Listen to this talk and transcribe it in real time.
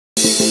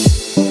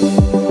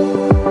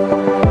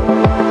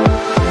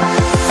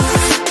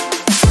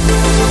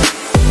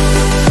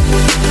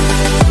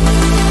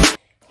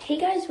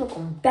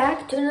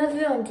back to another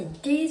video. In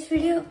today's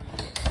video,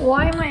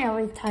 why am I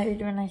always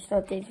tired when I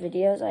start these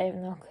videos? I have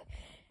no clue.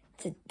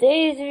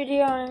 Today's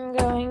video, I'm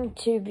going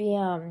to be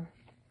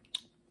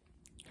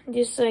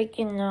just like,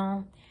 you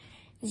know,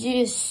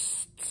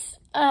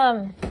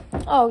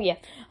 oh yeah,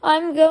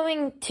 I'm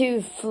going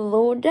to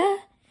Florida.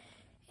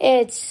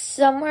 It's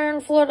somewhere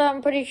in Florida,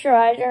 I'm pretty sure.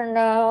 I don't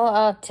know.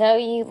 I'll tell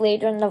you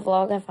later in the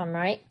vlog if I'm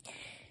right.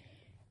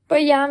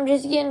 But yeah, I'm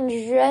just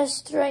getting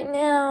dressed right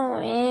now,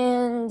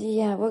 and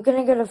yeah, we're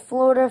gonna go to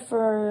Florida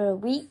for a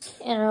week,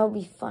 and it'll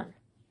be fun.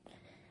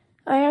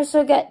 I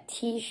also got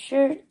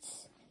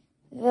t-shirts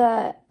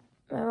that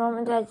my mom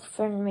and dad's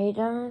friend made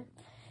them.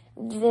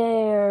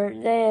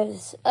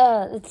 It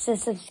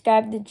says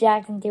subscribe to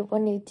Jack and Dip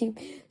on YouTube.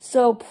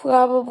 So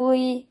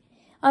probably,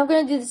 I'm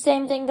gonna do the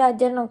same thing that I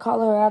did in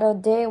Colorado.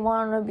 Day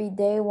one will be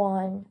day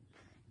one.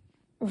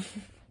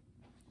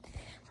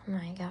 Oh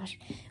my gosh.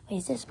 Wait,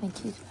 is this my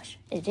toothbrush?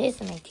 It is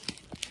my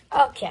toothbrush.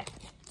 Okay.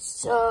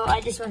 So,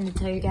 I just wanted to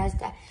tell you guys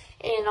that.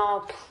 And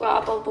I'll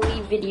probably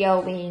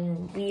video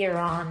when we are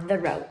on the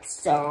road.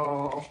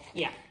 So,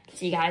 yeah.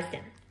 See you guys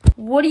then.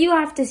 What do you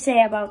have to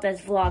say about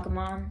this vlog,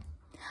 Mom?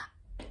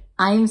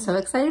 I am so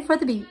excited for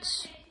the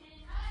beach.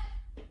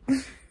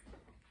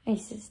 My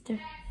sister.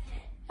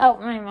 Oh,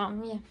 my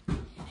mom, yeah.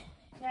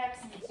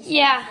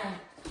 Yeah.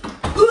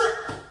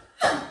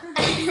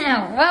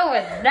 What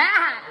was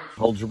that?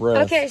 Hold your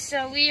breath. Okay,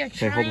 so we are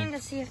trying to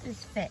see if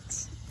this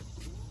fits.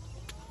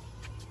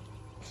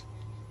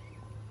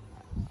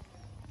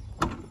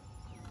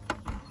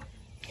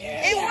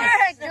 It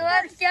worked!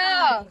 Let's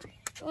go!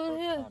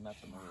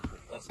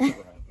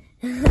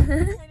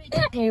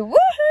 Hey,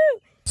 woohoo!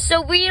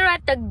 So we are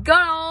at the good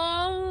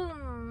old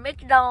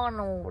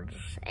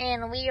McDonald's,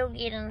 and we are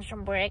getting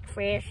some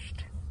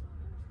breakfast.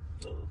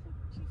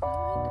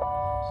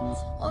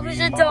 Oh, there's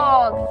a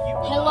dog.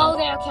 Hello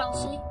there,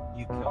 Kelsey.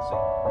 You, Kelsey,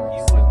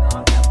 you would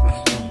not have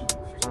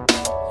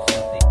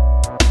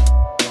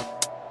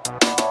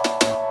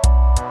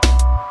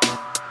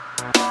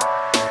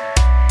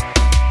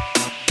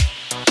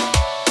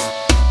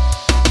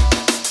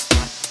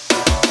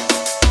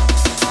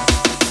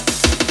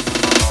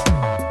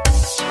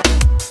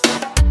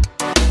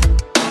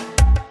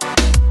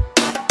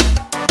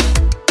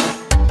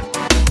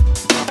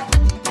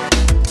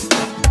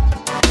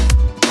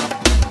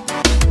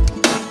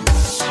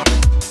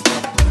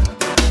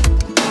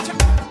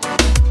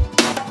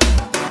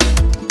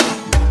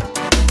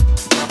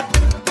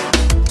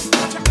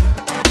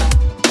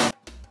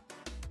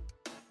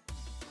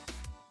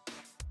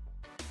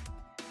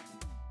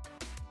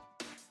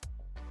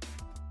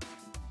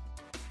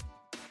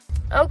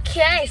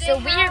Okay, so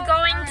we are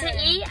going to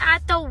eat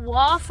at the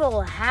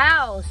Waffle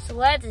House.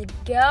 Let's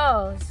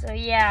go. So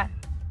yeah,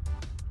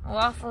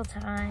 waffle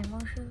time.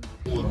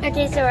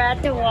 Okay, so we're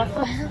at the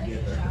Waffle House.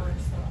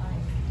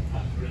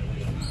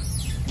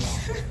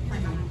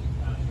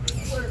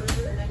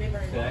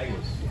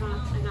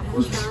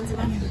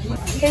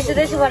 Okay, so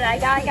this is what I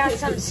got. I got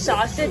some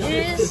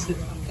sausages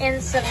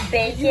and some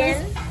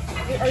bacon.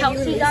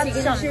 Kelsey got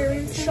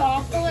some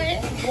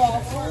chocolate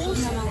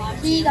waffles.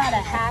 He got a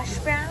hash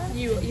brown.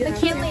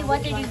 McKinley,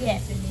 what did you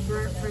get?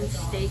 French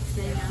steaks,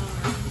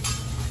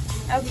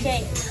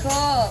 Okay,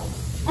 cool.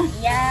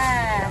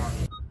 Yeah.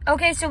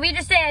 Okay, so we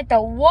just stayed at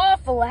the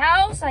Waffle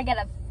House. I got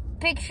a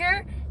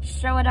picture.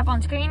 Show it up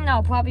on screen.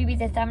 That'll probably be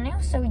the thumbnail.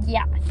 So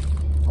yeah.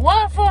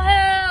 Waffle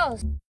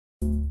House!